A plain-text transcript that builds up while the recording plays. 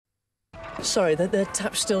Sorry, the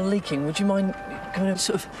tap's still leaking. Would you mind kind of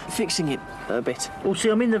sort of fixing it a bit? Well, see,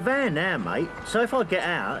 I'm in the van now, mate, so if I get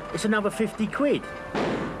out, it's another 50 quid.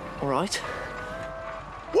 All right.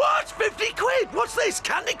 What? 50 quid? What's this,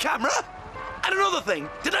 candy camera? And another thing,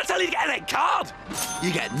 did I tell you to get an egg card?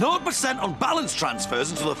 You get 0% on balance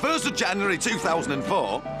transfers until the 1st of January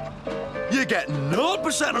 2004. You get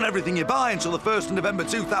 0% on everything you buy until the 1st of November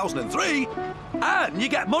 2003. And you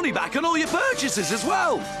get money back on all your purchases as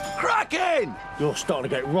well. Cracking! You're starting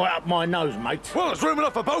to get right up my nose, mate. Well, there's room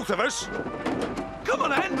enough for both of us. Come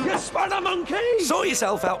on, then, you spanner monkey! Sort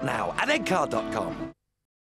yourself out now at eggcard.com.